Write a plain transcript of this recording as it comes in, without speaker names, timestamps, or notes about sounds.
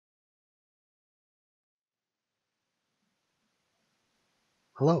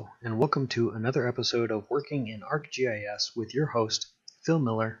Hello, and welcome to another episode of Working in ArcGIS with your host, Phil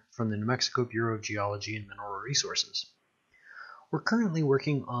Miller from the New Mexico Bureau of Geology and Mineral Resources. We're currently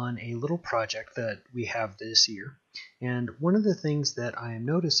working on a little project that we have this year, and one of the things that I am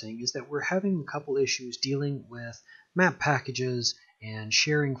noticing is that we're having a couple issues dealing with map packages and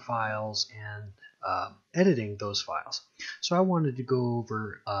sharing files and editing those files. So I wanted to go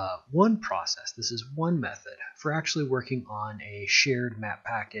over one process. This is one method for actually working on a shared map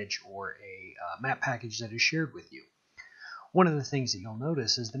package or a map package that is shared with you. One of the things that you'll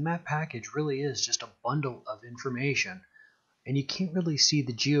notice is the map package really is just a bundle of information, and you can't really see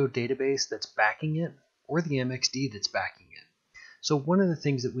the geodatabase that's backing it or the MXD that's backing it. So one of the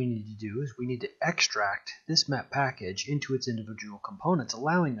things that we need to do is we need to extract this map package into its individual components,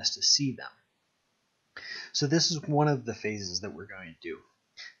 allowing us to see them. So this is one of the phases that we're going to do.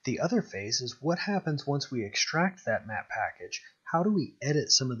 The other phase is what happens once we extract that map package. How do we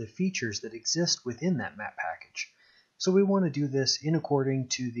edit some of the features that exist within that map package? So we want to do this in according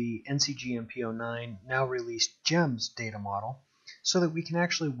to the NCG MP09 now released GEMS data model so that we can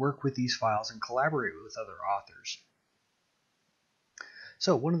actually work with these files and collaborate with other authors.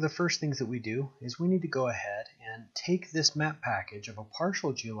 So one of the first things that we do is we need to go ahead and take this map package of a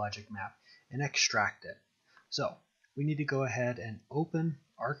partial geologic map and extract it. So we need to go ahead and open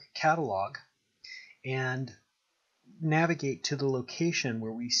ArcCatalog and navigate to the location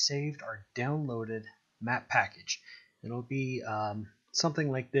where we saved our downloaded map package. It'll be something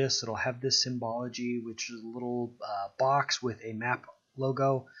like this. It'll have this symbology, which is a little box with a map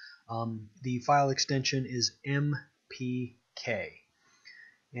logo. The file extension is MPK.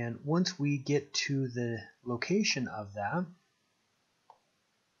 And once we get to the location of that,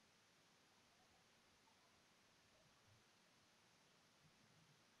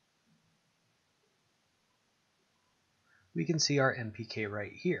 we can see our MPK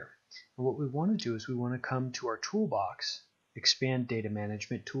right here. And what we want to do is we want to come to our toolbox, expand data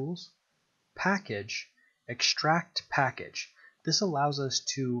management tools, package, extract package. This allows us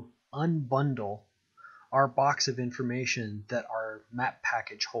to unbundle our box of information that our map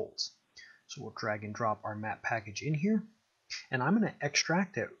package holds. So we'll drag and drop our map package in here, and I'm going to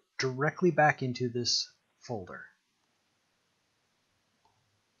extract it directly back into this folder.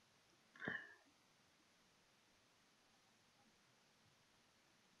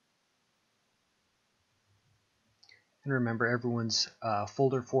 And remember, everyone's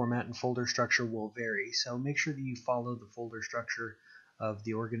folder format and folder structure will vary, so make sure that you follow the folder structure of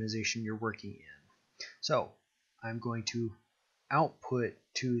the organization you're working in. So I'm going to output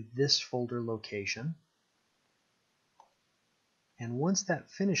to this folder location, and once that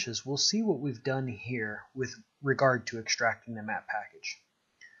finishes, we'll see what we've done here with regard to extracting the map package.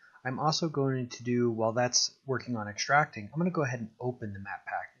 I'm also going to do, while that's working on extracting, I'm going to go ahead and open the map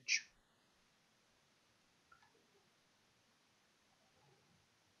package.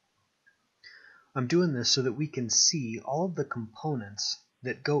 I'm doing this so that we can see all of the components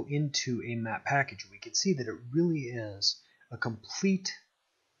that go into a map package. We can see that it really is a complete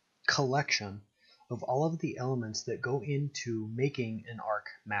collection of all of the elements that go into making an ARC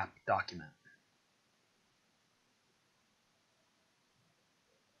map document.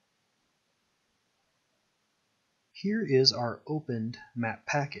 Here is our opened map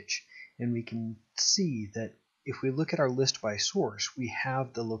package, and we can see that if we look at our list by source, we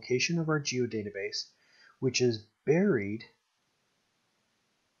have the location of our geodatabase, which is buried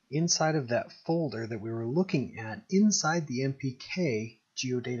inside of that folder that we were looking at inside the MPK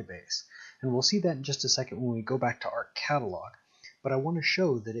geodatabase. And we'll see that in just a second when we go back to ArcCatalog. But I want to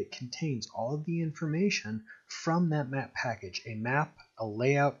show that it contains all of the information from that map package, a map, a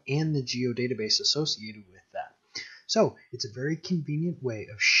layout, and the geodatabase associated with that. So it's a very convenient way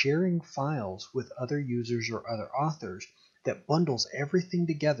of sharing files with other users or other authors that bundles everything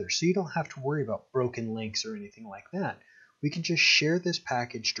together, so you don't have to worry about broken links or anything like that. We can just share this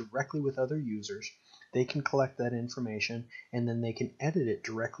package directly with other users. They can collect that information, and then they can edit it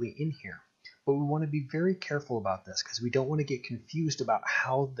directly in here. But we want to be very careful about this because we don't want to get confused about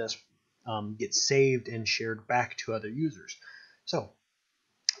how this gets saved and shared back to other users. So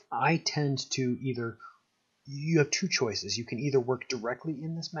I tend to you have two choices. You can either work directly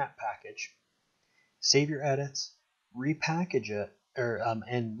in this map package, save your edits, repackage it,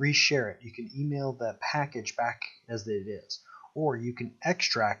 and reshare it. You can email the package back as it is, or you can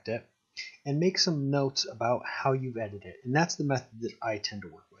extract it and make some notes about how you've edited it. And that's the method that I tend to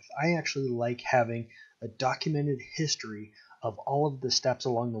work with. I actually like having a documented history of all of the steps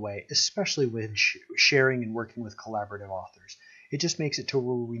along the way, especially when sharing and working with collaborative authors. It just makes it to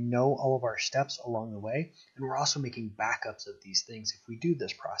where we know all of our steps along the way, and we're also making backups of these things if we do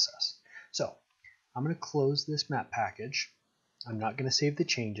this process. So I'm going to close this map package. I'm not going to save the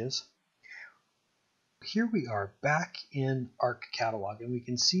changes. Here we are back in Arc Catalog, and we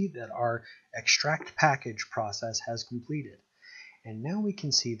can see that our extract package process has completed. And now we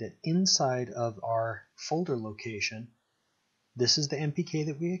can see that inside of our folder location, this is the MPK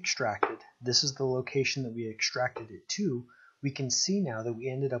that we extracted. This is the location that we extracted it to. We can see now that we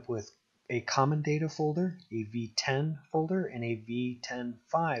ended up with a common data folder, a V10 folder, and a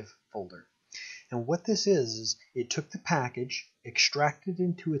V10.5 folder. And what this is it took the package, extracted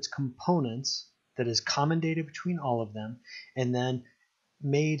into its components that is common data between all of them, and then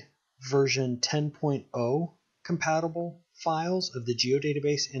made version 10.0 compatible files of the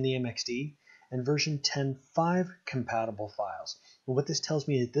geodatabase and the MXD, and version 10.5 compatible files. And what this tells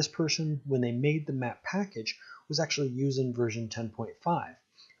me is this person, when they made the map package, was actually using version 10.5. And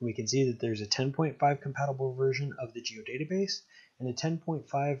we can see that there's a 10.5 compatible version of the geodatabase and a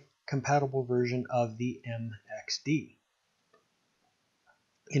 10.5 compatible version of the MXD.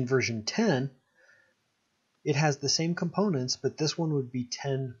 In version 10, it has the same components, but this one would be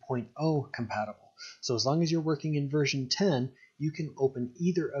 10.0 compatible. So as long as you're working in version 10, you can open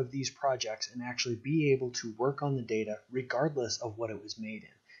either of these projects and actually be able to work on the data regardless of what it was made in.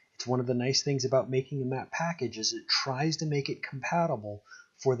 It's one of the nice things about making a map package is it tries to make it compatible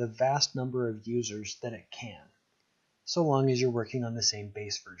for the vast number of users that it can, so long as you're working on the same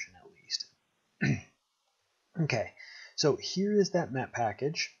base version at least. Okay, so here is that map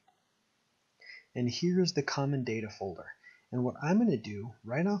package. And here's the common data folder. And what I'm going to do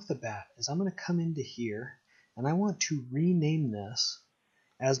right off the bat is I'm going to come into here and I want to rename this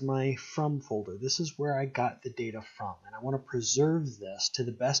as my from folder. This is where I got the data from, and I want to preserve this to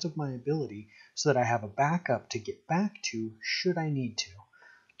the best of my ability so that I have a backup to get back to should I need to.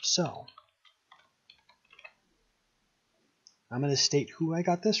 So I'm going to state who I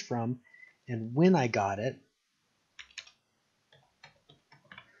got this from and when I got it.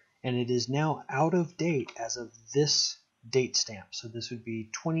 And it is now out of date as of this date stamp. So this would be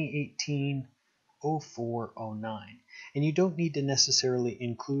 2018-04-09. And you don't need to necessarily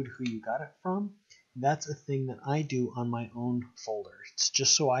include who you got it from. That's a thing that I do on my own folder. It's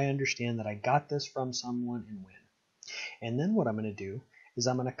just so I understand that I got this from someone and when. And then what I'm going to do is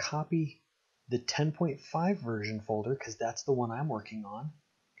I'm going to copy the 10.5 version folder, because that's the one I'm working on.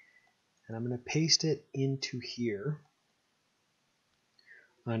 And I'm going to paste it into here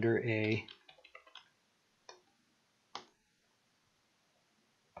under a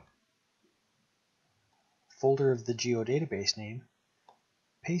folder of the geodatabase name,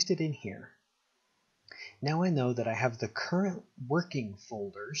 paste it in here. Now I know that I have the current working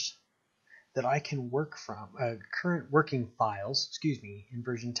folders that I can work from, current working files, in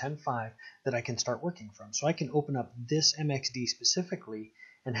version 10.5 that I can start working from. So I can open up this MXD specifically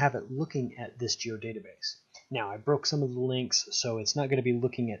and have it looking at this geodatabase. Now I broke some of the links, so it's not going to be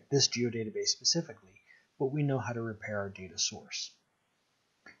looking at this geodatabase specifically, but we know how to repair our data source.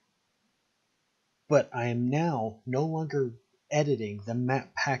 But I am now no longer editing the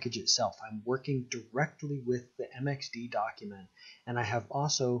map package itself. I'm working directly with the MXD document, and I have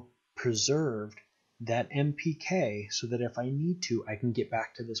also preserved that MPK so that if I need to, I can get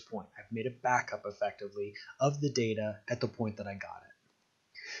back to this point. I've made a backup effectively of the data at the point that I got it.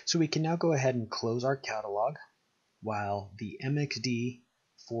 So we can now go ahead and close our catalog while the MXD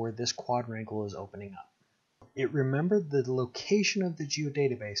for this quadrangle is opening up. It remembered the location of the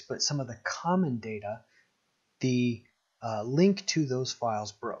geodatabase, but some of the common data, the link to those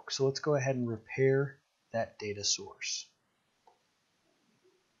files broke. So let's go ahead and repair that data source.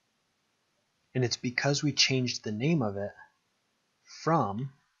 And it's because we changed the name of it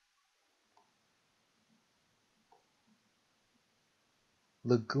from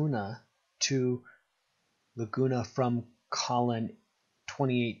Laguna to Laguna from colon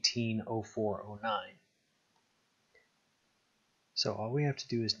 2018-04-09. So all we have to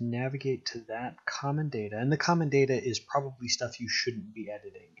do is navigate to that common data, and the common data is probably stuff you shouldn't be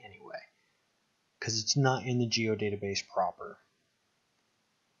editing anyway, because it's not in the geodatabase proper.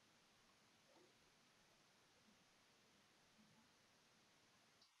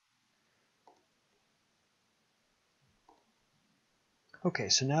 Okay,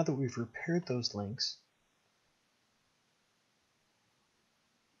 so now that we've repaired those links,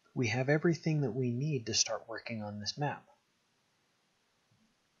 we have everything that we need to start working on this map.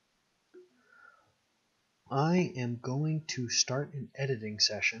 I am going to start an editing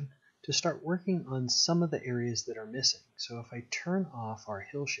session to start working on some of the areas that are missing. So if I turn off our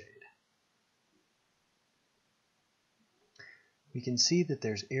hillshade, we can see that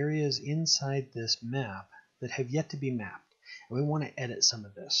there's areas inside this map that have yet to be mapped. And we want to edit some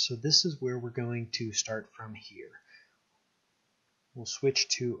of this. So this is where we're going to start from here. We'll switch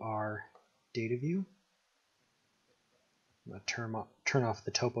to our data view. I'm going to turn off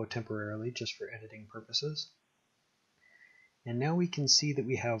the topo temporarily just for editing purposes. And now we can see that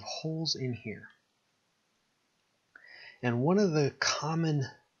we have holes in here. And one of the common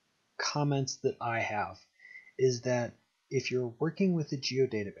comments that I have is that if you're working with a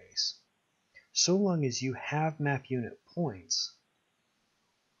geodatabase, so long as you have map unit points,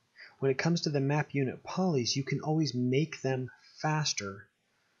 when it comes to the map unit polys, you can always make them faster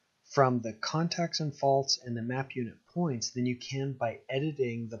from the contacts and faults and the map unit points than you can by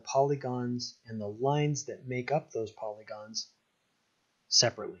editing the polygons and the lines that make up those polygons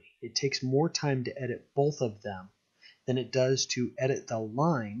separately. It takes more time to edit both of them than it does to edit the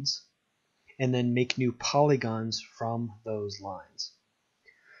lines and then make new polygons from those lines.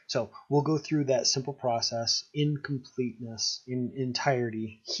 So we'll go through that simple process in completeness, in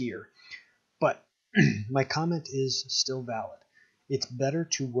entirety here. But my comment is still valid. It's better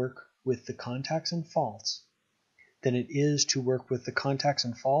to work with the contacts and faults than it is to work with the contacts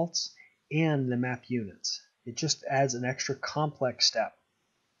and faults and the map units. It just adds an extra complex step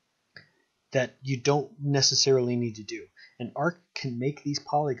that you don't necessarily need to do. And Arc can make these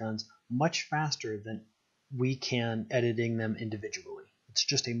polygons much faster than we can editing them individually. It's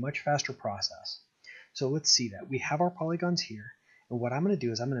just a much faster process. So let's see that. We have our polygons here, and what I'm going to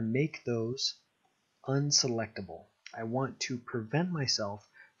do is I'm going to make those unselectable. I want to prevent myself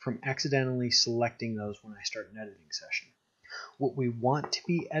from accidentally selecting those when I start an editing session. What we want to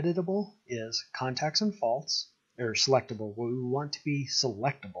be editable is contacts and faults, or selectable. What we want to be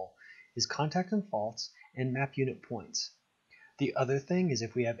selectable is contacts and faults and map unit points. The other thing is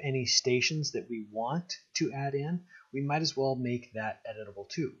if we have any stations that we want to add in, we might as well make that editable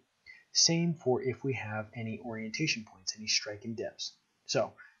too. Same for if we have any orientation points, any strike and dips.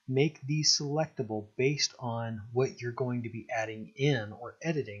 So make these selectable based on what you're going to be adding in or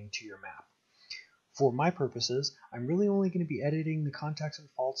editing to your map. For my purposes, I'm really only going to be editing the contacts and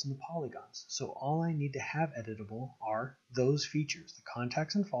faults and the polygons. So all I need to have editable are those features, the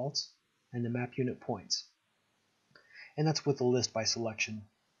contacts and faults and the map unit points. And that's what the list by selection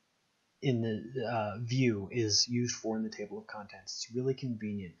in the view is used for in the table of contents. It's really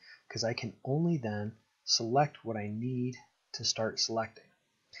convenient because I can only then select what I need to start selecting.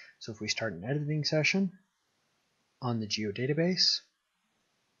 So if we start an editing session on the geodatabase,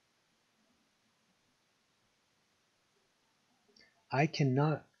 I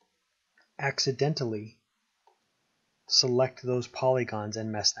cannot accidentally select those polygons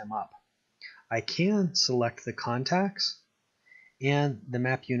and mess them up. I can select the contacts and the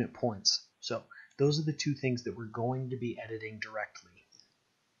map unit points. So those are the two things that we're going to be editing directly.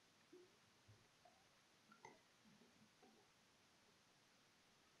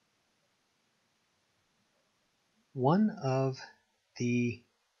 One of the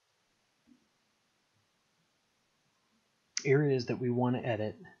areas that we want to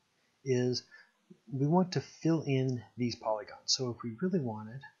edit is we want to fill in these polygons. So if we really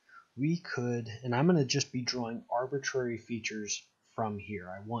wanted, we could, and I'm going to just be drawing arbitrary features from here.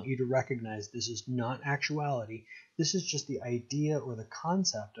 I want you to recognize this is not actuality. This is just the idea or the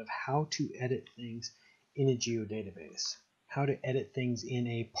concept of how to edit things in a geodatabase, how to edit things in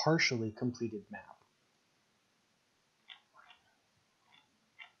a partially completed map.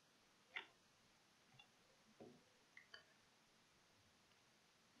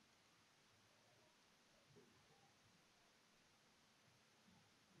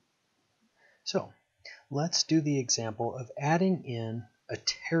 So let's do the example of adding in a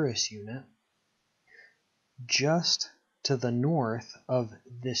terrace unit just to the north of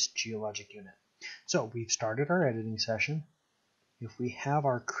this geologic unit. So we've started our editing session. If we have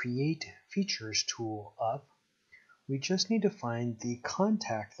our Create Features tool up, we just need to find the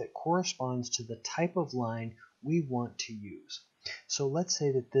contact that corresponds to the type of line we want to use. So let's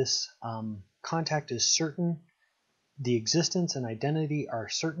say that this contact is certain, the existence and identity are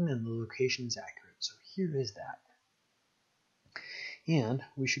certain, and the location is accurate. So here is that. And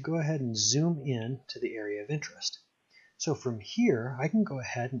we should go ahead and zoom in to the area of interest. So from here, I can go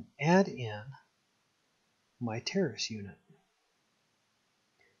ahead and add in my terrace unit.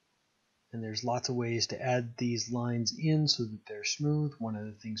 And there's lots of ways to add these lines in so that they're smooth. One of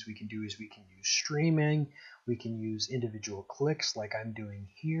the things we can do is we can use streaming. We can use individual clicks like I'm doing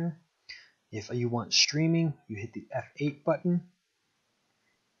here. If you want streaming, you hit the F8 button,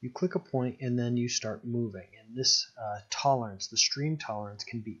 you click a point, and then you start moving. And this tolerance, the stream tolerance,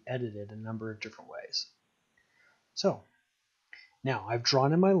 can be edited a number of different ways. So Now I've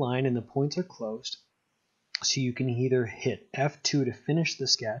drawn in my line and the points are closed, so you can either hit F2 to finish the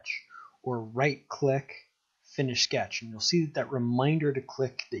sketch or right click finish sketch, and you'll see that reminder to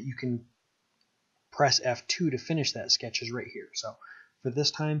click that you can press F2 to finish that sketch is right here. So for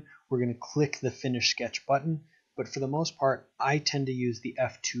this time we're going to click the finish sketch button, but for the most part I tend to use the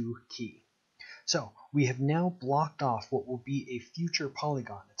F2 key. So we have now blocked off what will be a future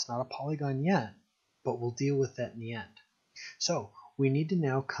polygon. It's not a polygon yet, but we'll deal with that in the end. So we need to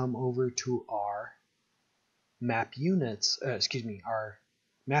now come over to our map units, our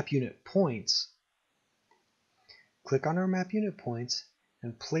map unit points. Click on our map unit points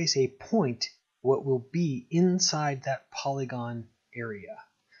and place a point what will be inside that polygon area.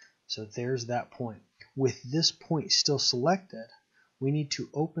 So there's that point. With this point still selected, we need to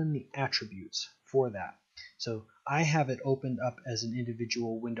open the attributes for that. So I have it opened up as an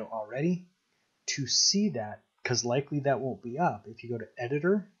individual window already. To see that, because likely that won't be up, if you go to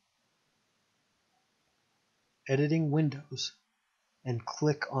Editor, Editing Windows, and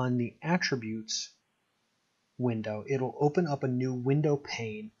click on the Attributes window, it'll open up a new window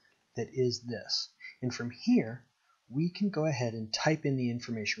pane that is this. And from here, we can go ahead and type in the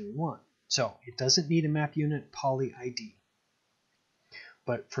information we want. So it doesn't need a map unit poly ID.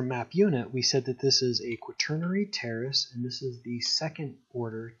 But for map unit, we said that this is a quaternary terrace, and this is the second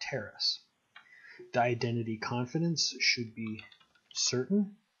order terrace. The identity confidence should be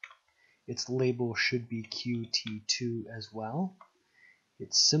certain. Its label should be QT2 as well.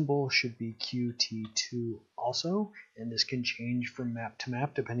 Its symbol should be QT2 also, and this can change from map to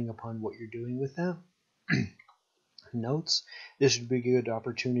map depending upon what you're doing with that. Notes, this would be a good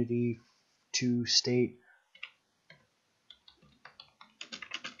opportunity to state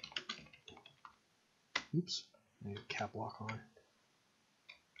oops, I have cap lock on.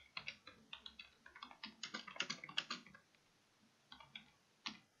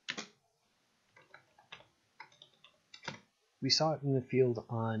 We saw it in the field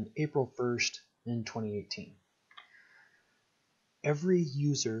on April 1st in 2018. Every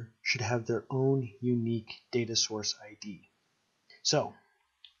user should have their own unique data source ID. So,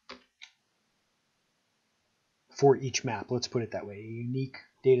 for each map, let's put it that way, a unique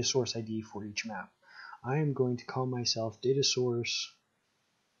data source ID for each map. I am going to call myself data source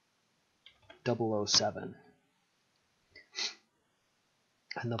 007.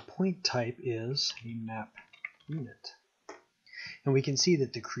 And the point type is a map unit. And we can see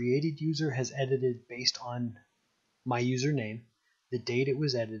that the created user has edited based on my username, the date it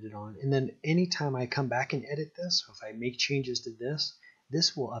was edited on, and then anytime I come back and edit this, if I make changes to this,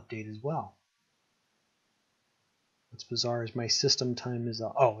 this will update as well. What's bizarre is my system time is,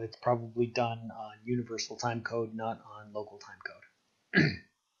 it's probably done on universal time code, not on local time code.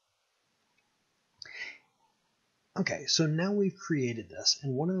 Okay, so now we've created this,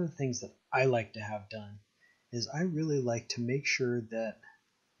 and one of the things that I like to have done is I really like to make sure that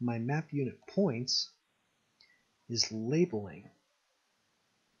my map unit points is labeling.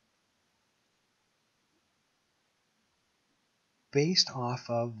 Based off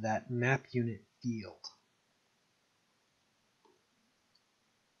of that map unit field.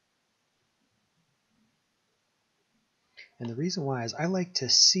 And the reason why is I like to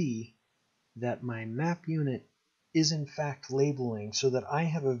see that my map unit is in fact labeling so that I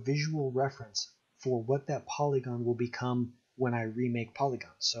have a visual reference for what that polygon will become when I remake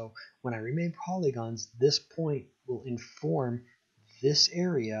polygons. So when I remake polygons, this point will inform this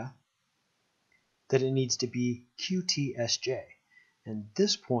area that it needs to be QTSJ. And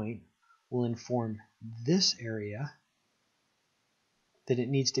this point will inform this area that it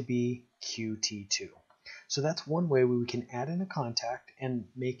needs to be QT2. So that's one way we can add in a contact and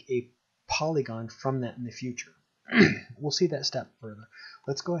make a polygon from that in the future. We'll see that step further.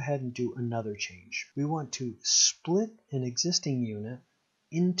 Let's go ahead and do another change. We want to split an existing unit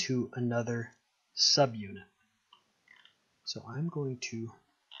into another subunit. So I'm going to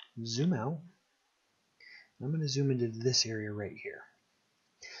zoom out. I'm going to zoom into this area right here.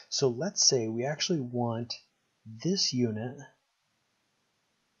 So let's say we actually want this unit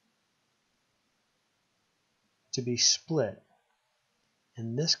to be split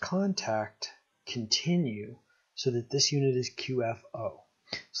and this contact continue so that this unit is QFO.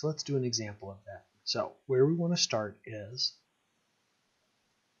 So let's do an example of that. So where we want to start is,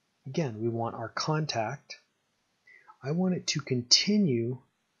 again, we want our contact. I want it to continue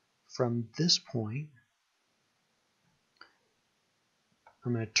from this point.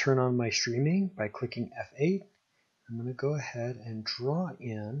 I'm going to turn on my streaming by clicking F8. I'm going to go ahead and draw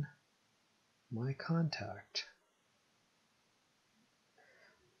in my contact.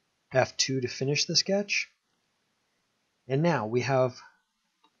 F2 to finish the sketch. And now we have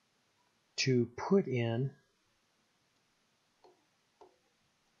to put in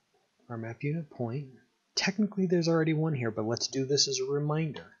our map unit point. Technically there's already one here, but let's do this as a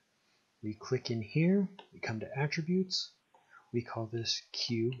reminder. We click in here, we come to attributes, we call this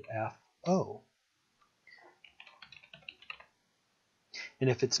QFO. And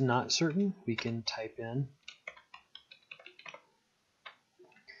if it's not certain, we can type in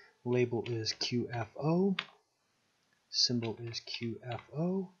label is QFO, symbol is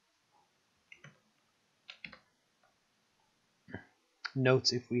QFO.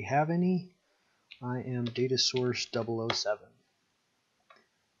 Notes if we have any. I am data source 007.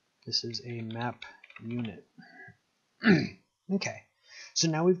 This is a map unit. Okay, so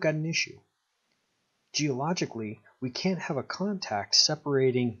now we've got an issue. Geologically, we can't have a contact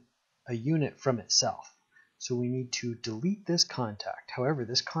separating a unit from itself. So we need to delete this contact. However,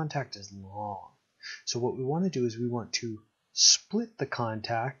 this contact is long. So what we want to do is we want to split the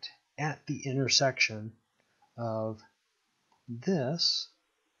contact at the intersection of this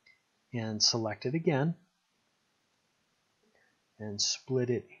and select it again and split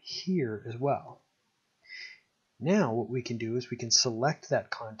it here as well. Now what we can do is we can select that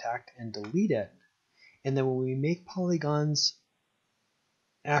contact and delete it, and then when we make polygons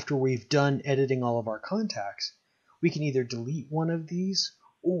after we've done editing all of our contacts, we can either delete one of these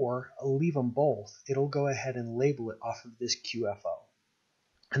or leave them both. It'll go ahead and label it off of this QFO.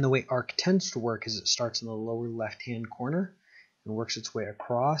 And the way Arc tends to work is it starts in the lower left-hand corner and works its way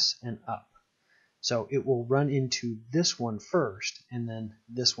across and up. So it will run into this one first and then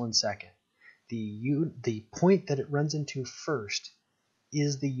this one second. The point that it runs into first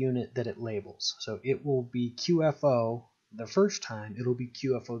is the unit that it labels. So it will be QFO the first time, it'll be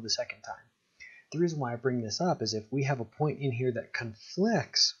QFO the second time. The reason why I bring this up is if we have a point in here that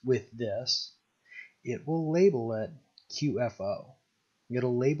conflicts with this, it will label it QFO.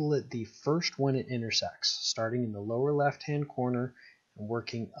 It'll label it the first one it intersects, starting in the lower left-hand corner and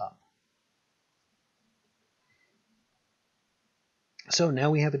working up. So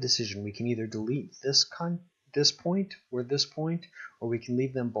now we have a decision. We can either delete this point, or we can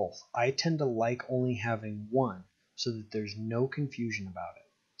leave them both. I tend to like only having one so that there's no confusion about it.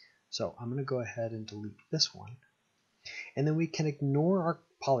 So I'm going to go ahead and delete this one. And then we can ignore our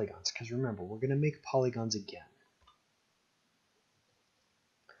polygons, because remember, we're going to make polygons again.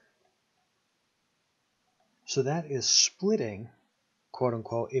 So that is splitting, quote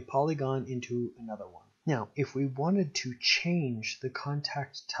unquote, a polygon into another one. Now, if we wanted to change the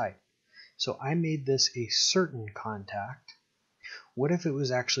contact type, so I made this a certain contact, what if it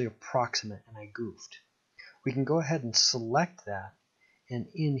was actually approximate and I goofed? We can go ahead and select that, and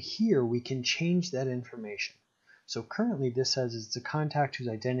in here we can change that information. So currently this says it's a contact whose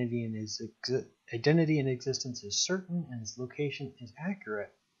identity and existence is certain and its location is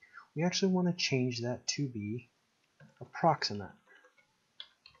accurate. We actually want to change that to be approximate.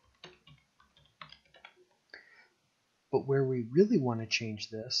 But where we really want to change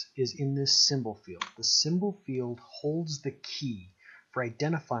this is in this symbol field. The symbol field holds the key for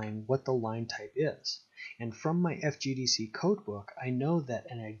identifying what the line type is. And from my FGDC codebook, I know that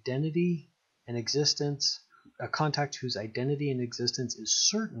an identity and existence, a contact whose identity and existence is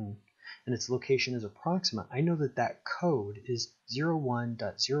certain and its location is approximate, I know that that code is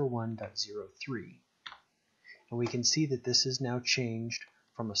 01.01.03. And we can see that this is now changed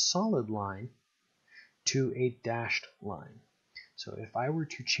from a solid line to a dashed line. So if I were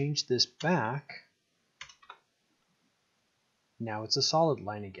to change this back, now it's a solid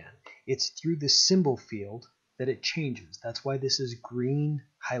line again. It's through the symbol field that it changes. That's why this is green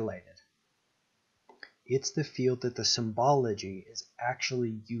highlighted. It's the field that the symbology is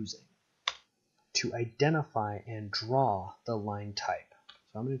actually using to identify and draw the line type.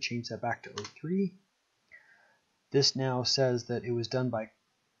 So I'm going to change that back to 03. This now says that it was done by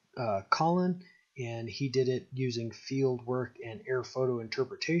Colin, and he did it using field work and air photo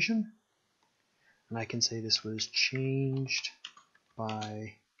interpretation. And I can say this was changed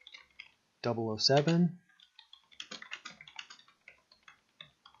by 007.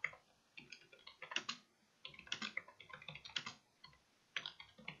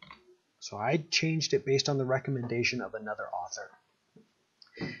 So I changed it based on the recommendation of another author.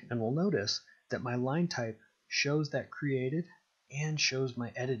 And we'll notice that my line type shows that created and shows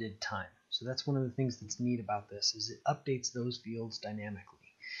my edited time. So that's one of the things that's neat about this, is it updates those fields dynamically.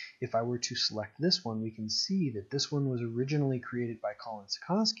 If I were to select this one, we can see that this one was originally created by Colin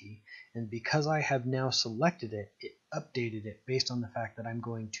Sikorsky, and because I have now selected it, it updated it based on the fact that I'm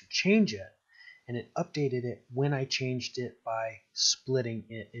going to change it, and it updated it when I changed it by splitting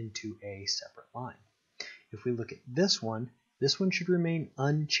it into a separate line. If we look at this one should remain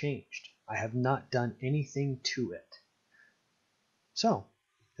unchanged. I have not done anything to it. So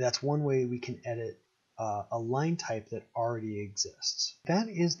that's one way we can edit a line type that already exists. That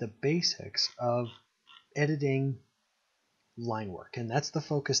is the basics of editing line work, and that's the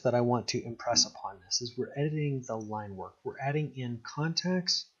focus that I want to impress upon this, is we're editing the line work. We're adding in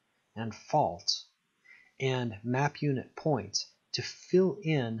contacts and faults and map unit points to fill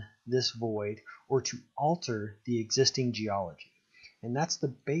in this void or to alter the existing geology. And that's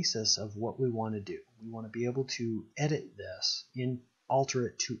the basis of what we want to do. We want to be able to edit this and alter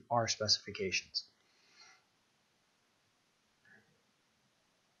it to our specifications.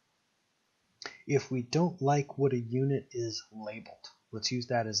 If we don't like what a unit is labeled, let's use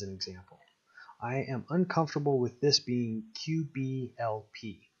that as an example. I am uncomfortable with this being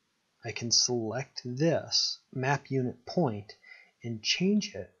QBLP. I can select this map unit point and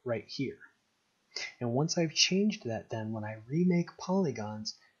change it right here. And once I've changed that, then when I remake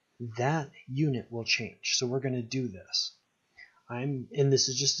polygons, that unit will change. So we're going to do this. And this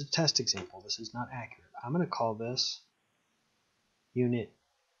is just a test example. This is not accurate. I'm going to call this unit,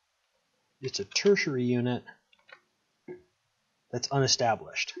 it's a tertiary unit that's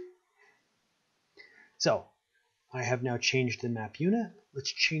unestablished. So I have now changed the map unit.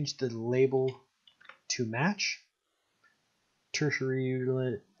 Let's change the label to match. Tertiary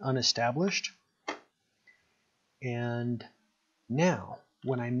unit unestablished. And now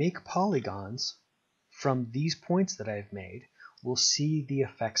when I make polygons from these points that I've made, we'll see the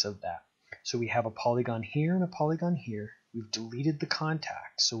effects of that. So we have a polygon here and a polygon here. We've deleted the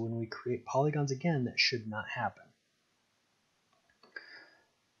contact, so when we create polygons again, that should not happen.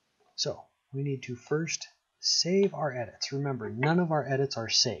 So we need to first save our edits. Remember, none of our edits are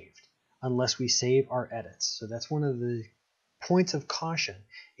saved unless we save our edits. So that's one of the points of caution.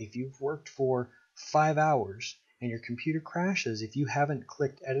 If you've worked for 5 hours and your computer crashes, if you haven't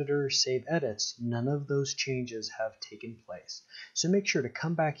clicked editor save edits, none of those changes have taken place. So make sure to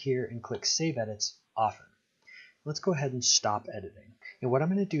come back here and click save edits often. Let's go ahead and stop editing. And what I'm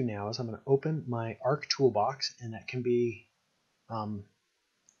going to do now is I'm going to open my Arc toolbox, and that can be,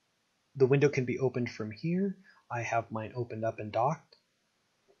 the window can be opened from here. I have mine opened up and docked.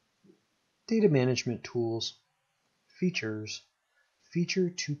 Data management tools, features,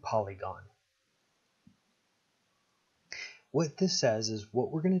 feature to polygon. What this says is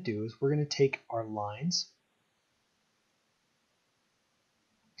what we're going to do is we're going to take our lines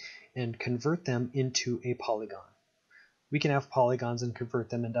and convert them into a polygon. We can have polygons and convert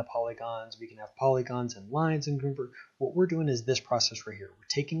them into polygons. We can have polygons and lines and convert. What we're doing is this process right here. We're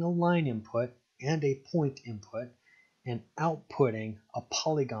taking a line input and a point input and outputting a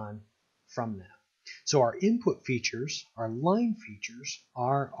polygon from that. So our input features, our line features,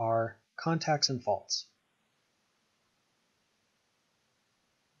 are our contacts and faults.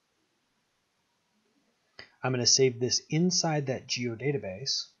 I'm going to save this inside that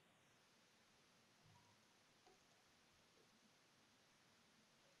geodatabase.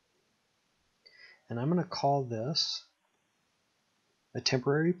 And I'm going to call this a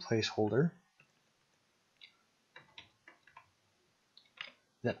temporary placeholder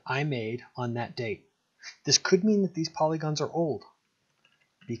that I made on that date. This could mean that these polygons are old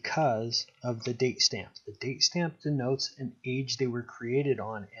because of the date stamp. The date stamp denotes an age they were created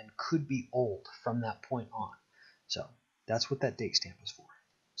on and could be old from that point on. So that's what that date stamp is for.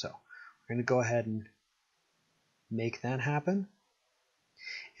 So we're going to go ahead and make that happen.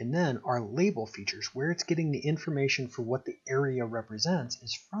 And then our label features, where it's getting the information for what the area represents,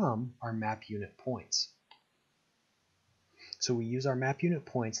 is from our map unit points. So we use our map unit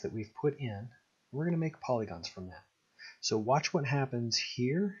points that we've put in, and we're going to make polygons from that. So watch what happens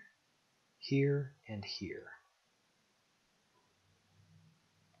here, here, and here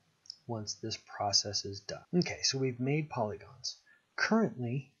once this process is done. Okay, so we've made polygons.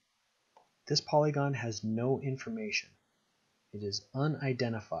 Currently, this polygon has no information. It is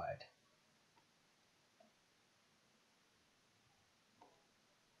unidentified.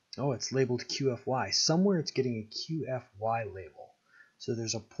 Oh, it's labeled QFY. Somewhere it's getting a QFY label. So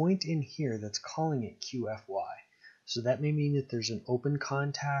there's a point in here that's calling it QFY. So that may mean that there's an open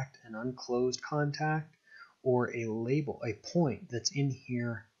contact, an unclosed contact, or a label, a point that's in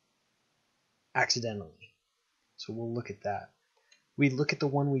here accidentally. So we'll look at that. We look at the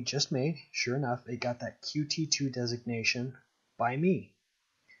one we just made. Sure enough, it got that QT2 designation by me.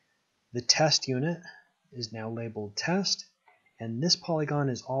 The test unit is now labeled test, and this polygon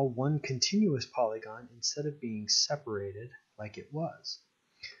is all one continuous polygon instead of being separated like it was.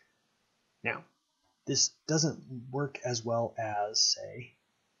 Now, this doesn't work as well as, say,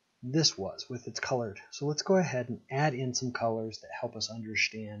 this was with its colored. So let's go ahead and add in some colors that help us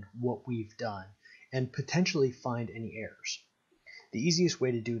understand what we've done and potentially find any errors. The easiest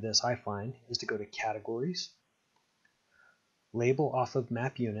way to do this, I find, is to go to Categories, Label off of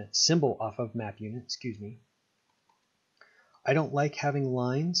Map Unit, Symbol off of Map Unit, excuse me. I don't like having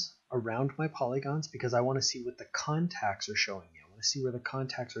lines around my polygons because I want to see what the contacts are showing me. I want to see where the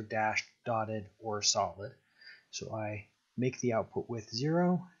contacts are dashed, dotted, or solid. So I make the output width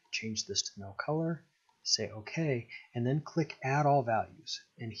 0, change this to no color, say OK, and then click Add All Values.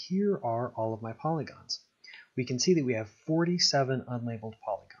 And here are all of my polygons. We can see that we have 47 unlabeled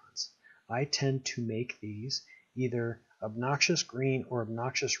polygons. I tend to make these either obnoxious green or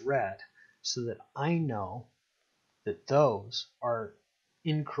obnoxious red so that I know that those are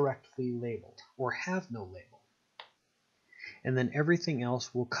incorrectly labeled or have no label. And then everything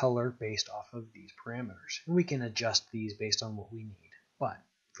else will color based off of these parameters. And we can adjust these based on what we need. But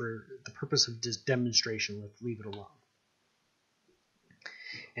for the purpose of this demonstration, let's leave it alone.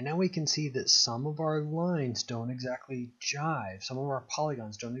 And now we can see that some of our lines don't exactly jive. Some of our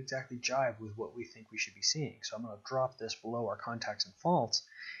polygons don't exactly jive with what we think we should be seeing. So I'm going to drop this below our contacts and faults.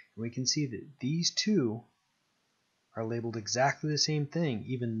 And we can see that these two are labeled exactly the same thing.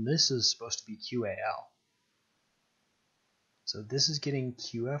 Even this is supposed to be QAL. So this is getting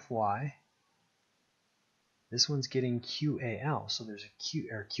QFY. This one's getting QAL. So there's a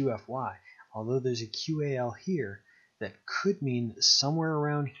QFY. Although there's a QAL here, that could mean that somewhere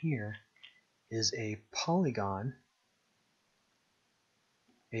around here is a polygon,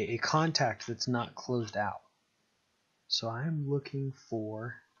 a contact that's not closed out. So I'm looking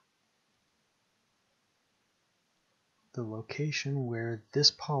for the location where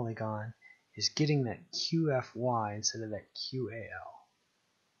this polygon is getting that QFY instead of that QAL.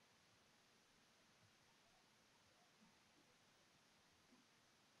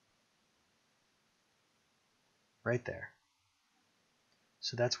 Right there.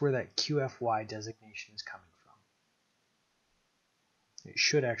 So that's where that QFY designation is coming from. It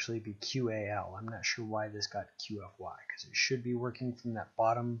should actually be QAL. I'm not sure why this got QFY, because it should be working from that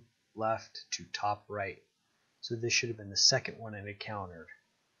bottom left to top right. So this should have been the second one it encountered.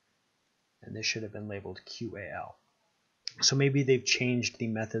 And this should have been labeled QAL. So maybe they've changed the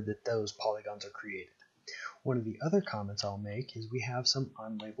method that those polygons are created. One of the other comments I'll make is we have some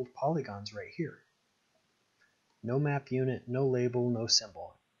unlabeled polygons right here. No map unit, no label, no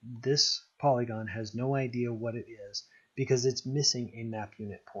symbol. This polygon has no idea what it is because it's missing a map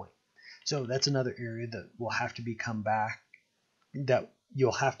unit point. So that's another area that will have to come back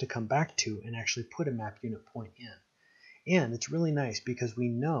to and actually put a map unit point in. And it's really nice because we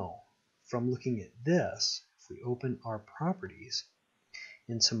know from looking at this, if we open our properties,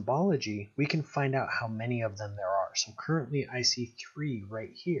 in symbology, we can find out how many of them there are. So currently I see 3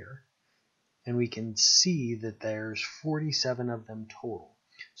 right here. And we can see that there's 47 of them total.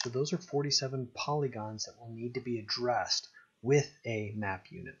 So those are 47 polygons that will need to be addressed with a map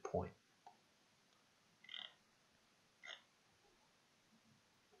unit point.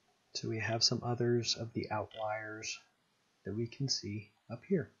 So we have some others of the outliers that we can see up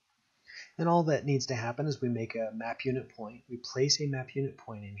here. And all that needs to happen is we make a map unit point, we place a map unit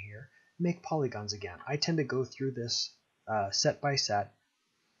point in here, make polygons again. I tend to go through this set by set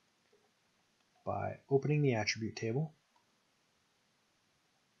by opening the attribute table,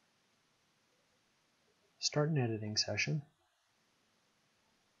 start an editing session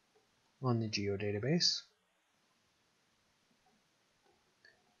on the geodatabase,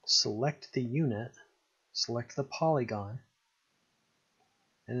 select the unit, select the polygon,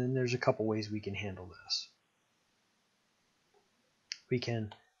 and then there's a couple ways we can handle this. We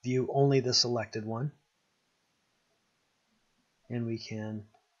can view only the selected one, and we can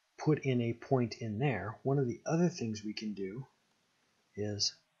put in a point in there. One of the other things we can do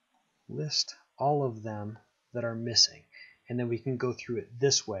is list all of them that are missing, and then we can go through it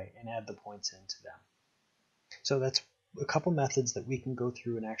this way and add the points into them. So that's a couple methods that we can go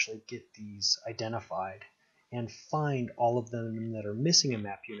through and actually get these identified and find all of them that are missing a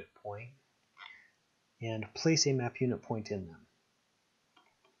map unit point and place a map unit point in them.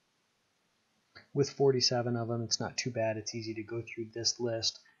 With 47 of them, it's not too bad. It's easy to go through this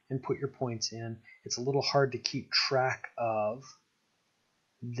list and put your points in. It's a little hard to keep track of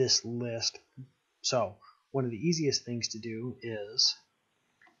this list. So one of the easiest things to do is,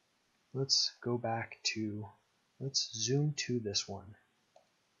 let's go back to, let's zoom to this one.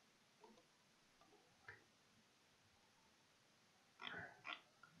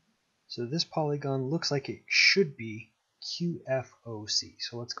 So this polygon looks like it should be QFOC.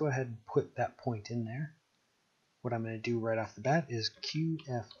 So let's go ahead and put that point in there. what I'm going to do right off the bat is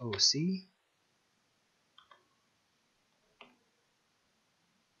QFOC.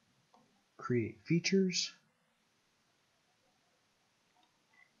 Create features.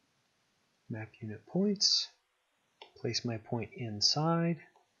 Map unit points. Place my point inside.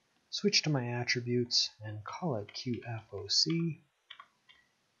 Switch to my attributes and call it QFOC.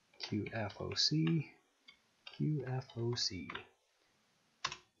 QFOC. QFOC.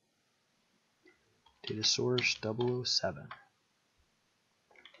 Data source 007.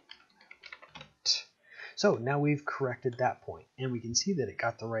 So now we've corrected that point, and we can see that it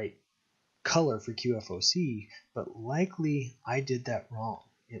got the right color for QFOC, but likely I did that wrong.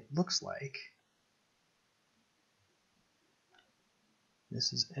 It looks like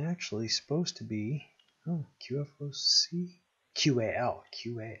this is actually supposed to be QFOC, QAL,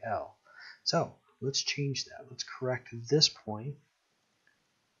 QAL. So let's change that. Let's correct this point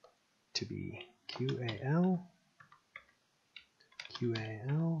to be QAL,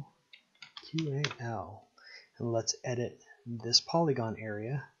 QAL, QAL. And let's edit this polygon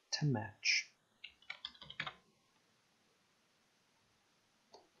area to match.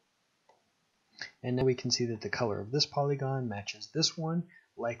 And now we can see that the color of this polygon matches this one.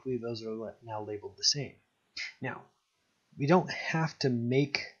 Likely those are now labeled the same. Now, we don't have to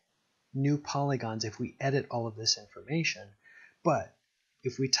make new polygons if we edit all of this information, but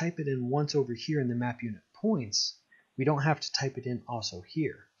if we type it in once over here in the map unit points, we don't have to type it in also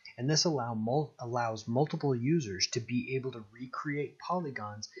here. And this allows multiple users to be able to recreate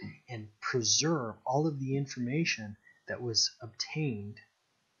polygons and preserve all of the information that was obtained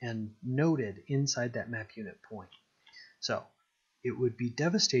and noted inside that map unit point. So it would be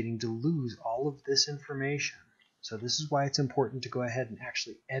devastating to lose all of this information. So this is why it's important to go ahead and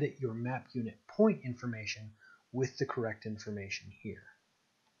actually edit your map unit point information with the correct information here.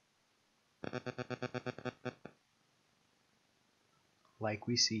 Like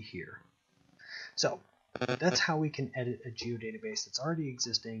we see here. So that's how we can edit a geodatabase that's already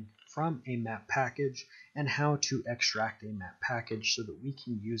existing from a map package, and how to extract a map package so that we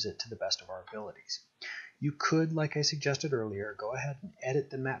can use it to the best of our abilities. You could, like I suggested earlier, go ahead and edit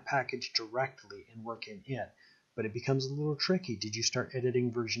the map package directly and work in it, but it becomes a little tricky. Did you start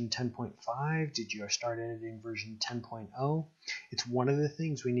editing version 10.5? Did you start editing version 10.0? It's one of the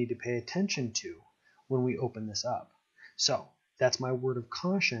things we need to pay attention to when we open this up. So that's my word of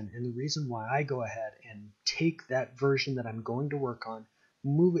caution, and the reason why I go ahead and take that version that I'm going to work on,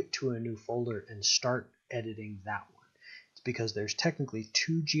 move it to a new folder, and start editing that one. It's because there's technically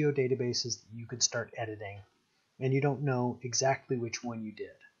 2 geodatabases that you could start editing, and you don't know exactly which one you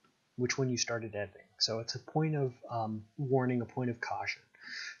did, which one you started editing. So it's a point of warning, a point of caution.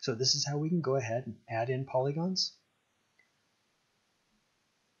 So this is how we can go ahead and add in polygons,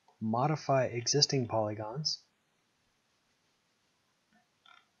 modify existing polygons,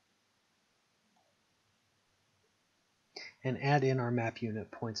 and add in our map unit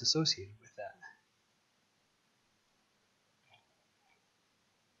points associated with that.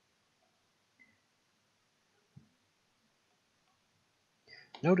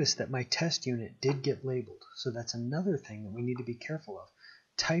 Notice that my test unit did get labeled, so that's another thing that we need to be careful of.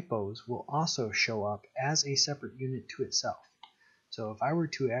 Typos will also show up as a separate unit to itself. So if I were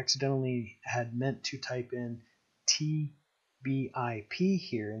to accidentally had meant to type in TBIP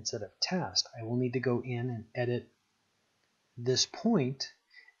here instead of test, I will need to go in and edit this point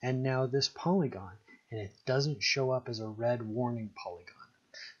and now this polygon, and it doesn't show up as a red warning polygon.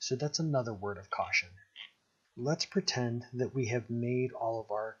 So that's another word of caution. Let's pretend that we have made all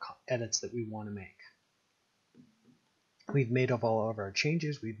of our edits that we want to make. We've made all of our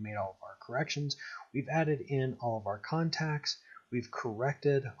changes, we've made all of our corrections, we've added in all of our contacts, we've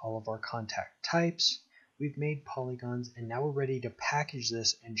corrected all of our contact types, we've made polygons, and now we're ready to package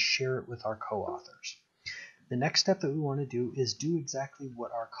this and share it with our co-authors. The next step that we want to do is do exactly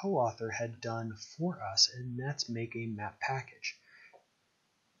what our co-author had done for us, and that's make a map package.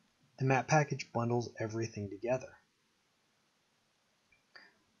 The map package bundles everything together.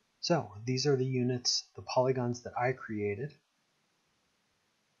 So these are the units, the polygons that I created.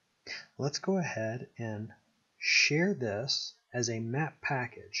 Let's go ahead and share this as a map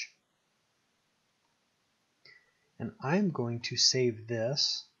package. And I'm going to save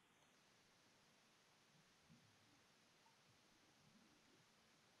this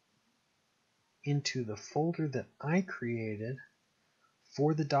into the folder that I created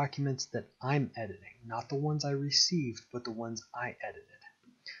for the documents that I'm editing, not the ones I received, but the ones I edited.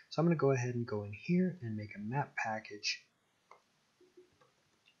 So I'm going to go ahead and go in here and make a map package.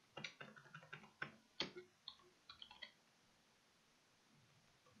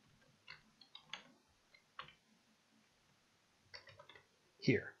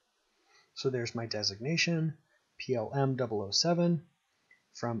 here. So there's my designation, PLM 007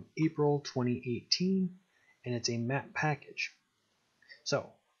 from April 2018, and it's a map package. So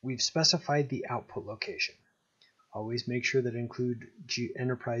we've specified the output location. Always make sure that include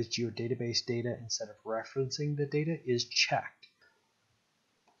enterprise geodatabase data instead of referencing the data is checked.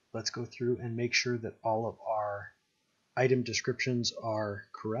 Let's go through and make sure that all of our item descriptions are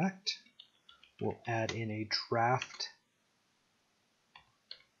correct. We'll add in a draft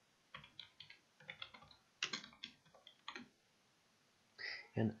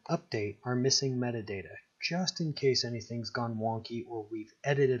and update our missing metadata, just in case anything's gone wonky or we've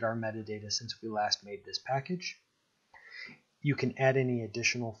edited our metadata since we last made this package. You can add any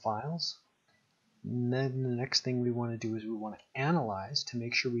additional files. And then the next thing we want to do is we want to analyze to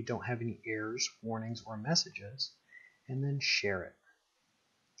make sure we don't have any errors, warnings, or messages, and then share it.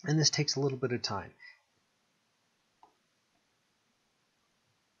 And this takes a little bit of time.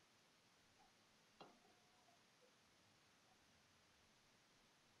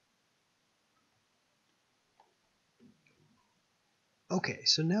 Okay,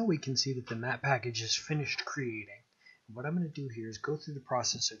 so now we can see that the map package is finished creating. What I'm going to do here is go through the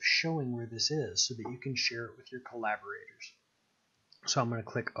process of showing where this is so that you can share it with your collaborators. So I'm going to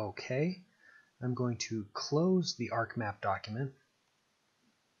click OK. I'm going to close the ArcMap document.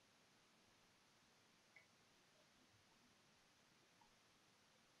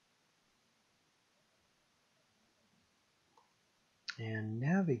 And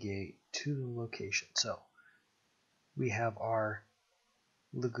navigate to the location. So we have our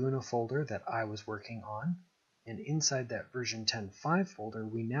Laguna folder that I was working on. And inside that version 10.5 folder,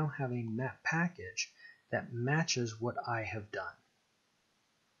 we now have a map package that matches what I have done.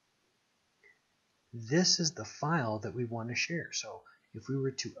 This is the file that we want to share. So if we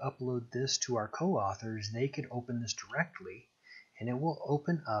were to upload this to our co-authors, they could open this directly, and it will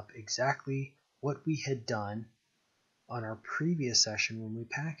open up exactly what we had done on our previous session when we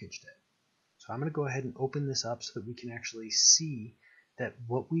packaged it. So I'm going to go ahead and open this up so that we can actually see that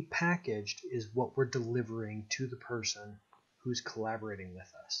what we packaged is what we're delivering to the person who's collaborating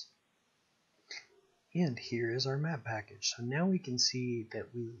with us. And here is our map package. So now we can see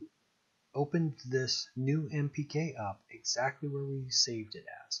that we opened this new MPK up exactly where we saved it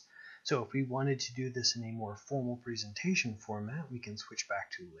as. So if we wanted to do this in a more formal presentation format, we can switch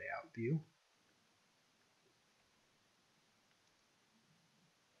back to Layout View.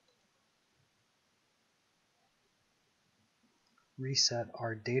 Reset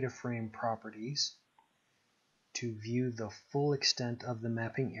our data frame properties to view the full extent of the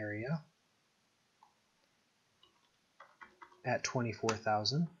mapping area at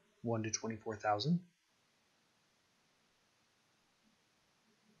 24,000, 1 to 24,000.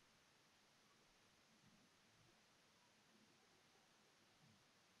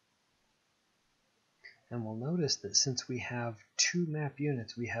 And we'll notice that since we have 2 map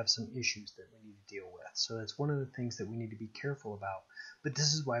units, we have some issues that we need to deal with. So that's one of the things that we need to be careful about. But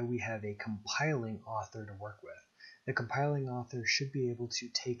this is why we have a compiling author to work with. The compiling author should be able to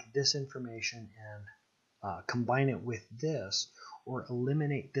take this information and combine it with this, or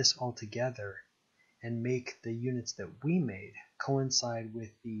eliminate this altogether and make the units that we made coincide with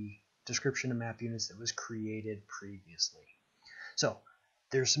the description of map units that was created previously. So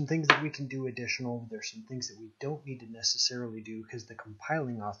there's some things that we can do additional. There's some things that we don't need to necessarily do because the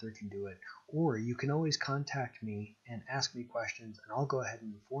compiling author can do it. Or you can always contact me and ask me questions, and I'll go ahead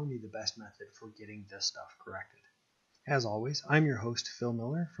and inform you the best method for getting this stuff corrected. As always, I'm your host, Phil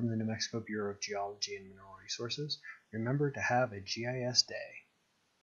Miller from the New Mexico Bureau of Geology and Mineral Resources. Remember to have a GIS day.